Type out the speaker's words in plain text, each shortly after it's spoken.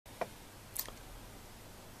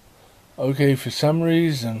Okay, for some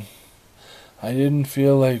reason, I didn't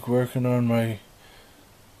feel like working on my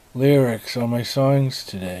lyrics or my songs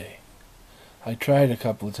today. I tried a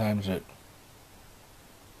couple of times, but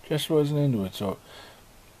just wasn't into it. So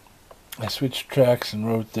I switched tracks and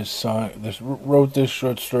wrote this song. Wrote this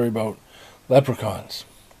short story about leprechauns.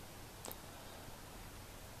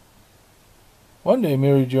 One day,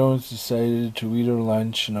 Mary Jones decided to eat her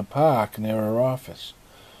lunch in a park near her office,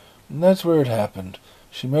 and that's where it happened.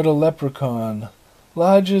 She met a leprechaun,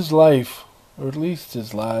 large as life, or at least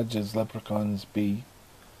as large as leprechauns be.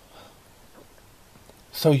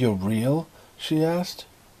 "So you're real?" she asked.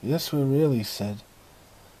 "Yes, we're real," he said.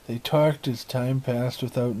 They talked as time passed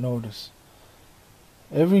without notice.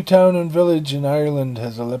 "Every town and village in Ireland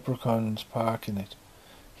has a leprechaun's park in it,"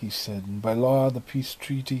 he said, "and by law the peace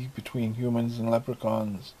treaty between humans and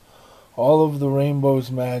leprechauns, all of the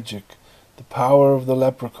rainbow's magic, the power of the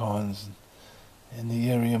leprechauns in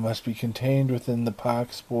the area must be contained within the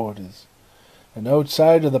park's borders. And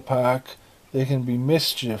outside of the park there can be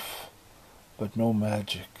mischief, but no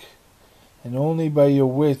magic. And only by your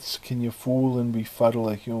wits can you fool and befuddle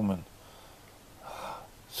a human."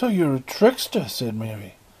 "So you're a trickster," said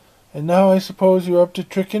Mary. "And now I suppose you're up to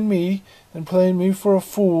tricking me and playing me for a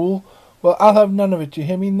fool. Well, I'll have none of it, you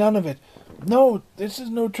hear me? None of it. No, this is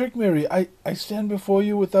no trick, Mary. I stand before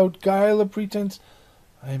you without guile or pretense.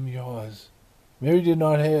 I am yours." Mary did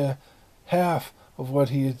not hear half of what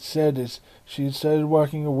he had said as she had started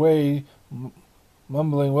walking away,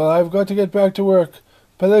 mumbling, "Well, I've got to get back to work.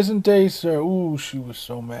 Pleasant day, sir." Ooh, she was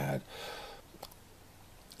so mad.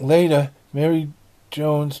 Later, Mary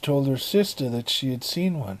Jones told her sister that she had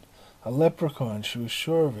seen one, a leprechaun. She was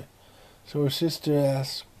sure of it. So her sister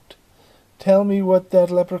asked, "Tell me what that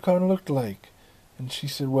leprechaun looked like." And she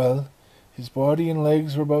said, "Well, his body and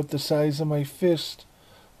legs were about the size of my fist,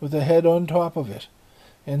 with a head on top of it.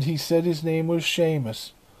 And he said his name was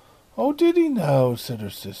Seamus." "Oh, did he now?" said her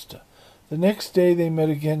sister. The next day they met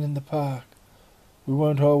again in the park. "We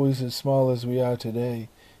weren't always as small as we are today,"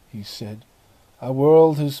 he said. "Our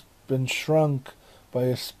world has been shrunk by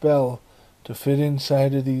a spell to fit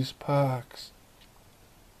inside of these parks.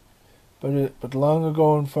 But long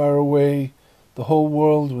ago and far away, the whole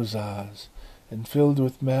world was ours, and filled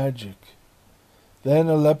with magic. Then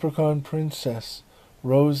a leprechaun princess,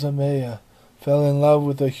 Rosa Maya, fell in love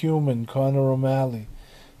with a human, Connor O'Malley,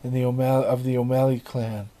 of the O'Malley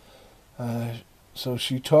clan. So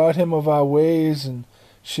she taught him of our ways and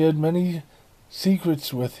shared many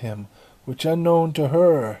secrets with him, which, unknown to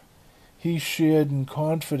her, he shared in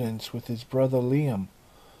confidence with his brother Liam,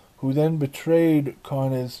 who then betrayed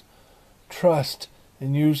Connor's trust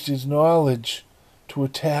and used his knowledge to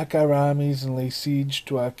attack our armies and lay siege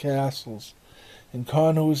to our castles. And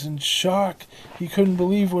Connor was in shock. He couldn't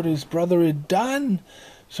believe what his brother had done.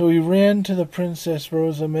 So he ran to the Princess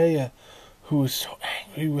Rosa Maya, who was so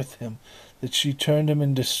angry with him that she turned him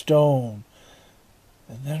into stone.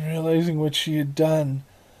 And then, realizing what she had done,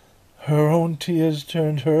 her own tears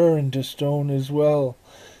turned her into stone as well.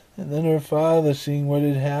 And then her father, seeing what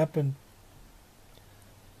had happened,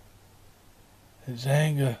 his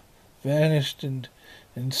anger vanished, and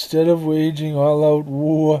instead of waging all-out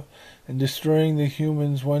war and destroying the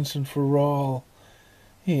humans once and for all,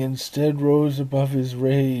 he instead rose above his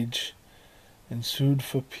rage and sued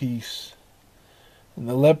for peace. And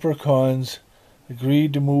the leprechauns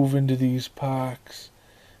agreed to move into these parks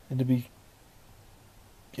and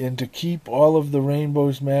to keep all of the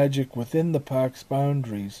rainbow's magic within the park's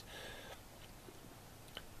boundaries.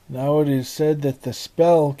 Now it is said that the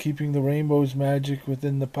spell keeping the rainbow's magic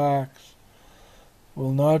within the parks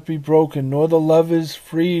will not be broken, nor the lovers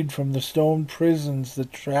freed from the stone prisons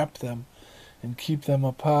that trap them and keep them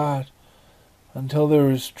apart, until there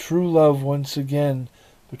is true love once again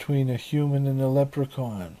between a human and a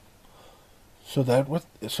leprechaun. So that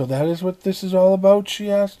is what this is all about?" she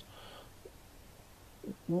asked.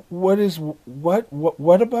 What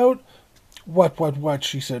about? What?"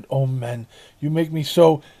 she said. "Oh, men, you make me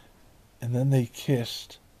so..." And then they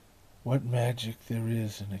kissed. What magic there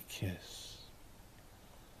is in a kiss.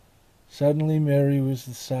 Suddenly Mary was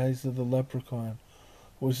the size of the leprechaun.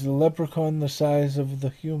 Was the leprechaun the size of the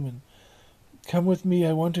human? "Come with me,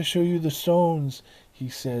 I want to show you the stones," he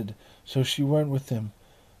said. So she went with him.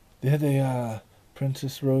 There they are,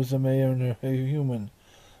 Princess Rosa Maya and her human.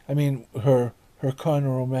 Her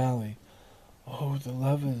Connor O'Malley. "Oh, the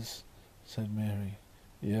lovers," said Mary.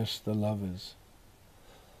 "Yes, the lovers."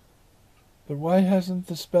 "But why hasn't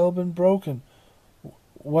the spell been broken?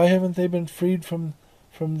 Why haven't they been freed from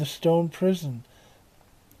the stone prison?"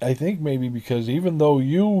 "I think maybe because even though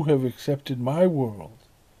you have accepted my world,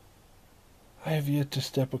 I have yet to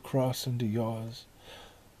step across into yours."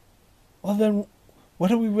 "Well then,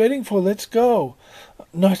 what are we waiting for? Let's go."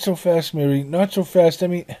 "Not so fast, Mary, not so fast. I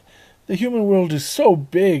mean, the human world is so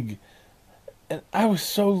big, and I was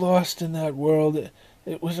so lost in that world.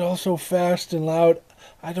 It was all so fast and loud.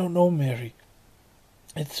 I don't know, Mary.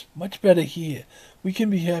 It's much better here. We can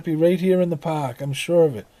be happy right here in the park, I'm sure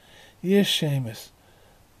of it." "Yes, Seamus,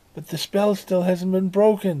 but the spell still hasn't been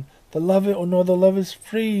broken. The lover's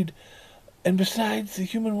freed. And besides, the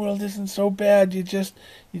human world isn't so bad. You just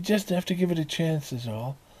have to give it a chance, is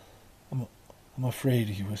all." I'm afraid,"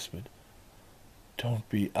 he whispered. "Don't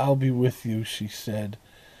be. I'll be with you," she said,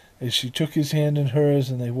 as she took his hand in hers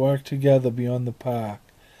and they walked together beyond the park.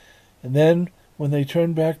 And then, when they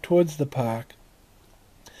turned back towards the park,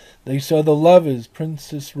 they saw the lovers,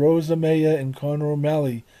 Princess Rosa Maya and Connor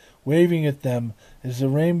O'Malley, waving at them as the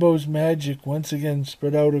rainbow's magic once again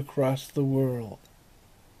spread out across the world.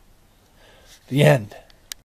 The end.